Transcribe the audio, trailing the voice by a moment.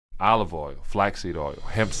olive oil, flaxseed oil,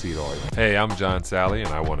 hemp seed oil. Hey, I'm John Salley,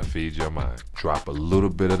 and I want to feed your mind. Drop a little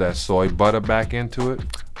bit of that soy butter back into it.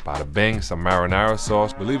 Bada bing, some marinara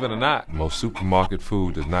sauce. Believe it or not, most supermarket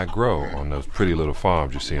food does not grow on those pretty little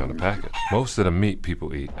farms you see on the package. Most of the meat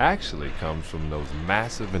people eat actually comes from those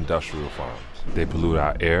massive industrial farms. They pollute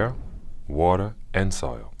our air, water, and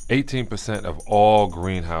soil. 18% of all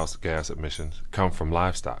greenhouse gas emissions come from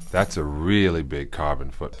livestock. That's a really big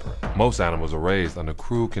carbon footprint. Most animals are raised under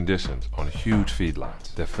cruel conditions on huge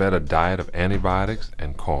feedlots. They're fed a diet of antibiotics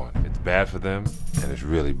and corn. It's bad for them, and it's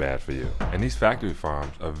really bad for you. And these factory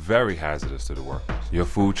farms are very hazardous to the workers. Your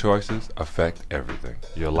food choices affect everything.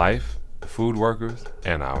 Your life, the food workers,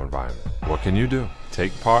 and our environment. What can you do?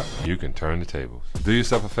 Take part, you can turn the tables. Do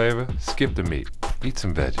yourself a favor, skip the meat. Eat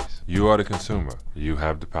some veggies. You are the consumer. You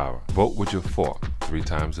have the power. Vote with your fork 3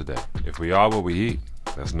 times a day. If we are what we eat,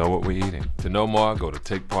 let's know what we're eating. To know more, go to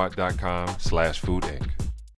TakePart.com/foodinc.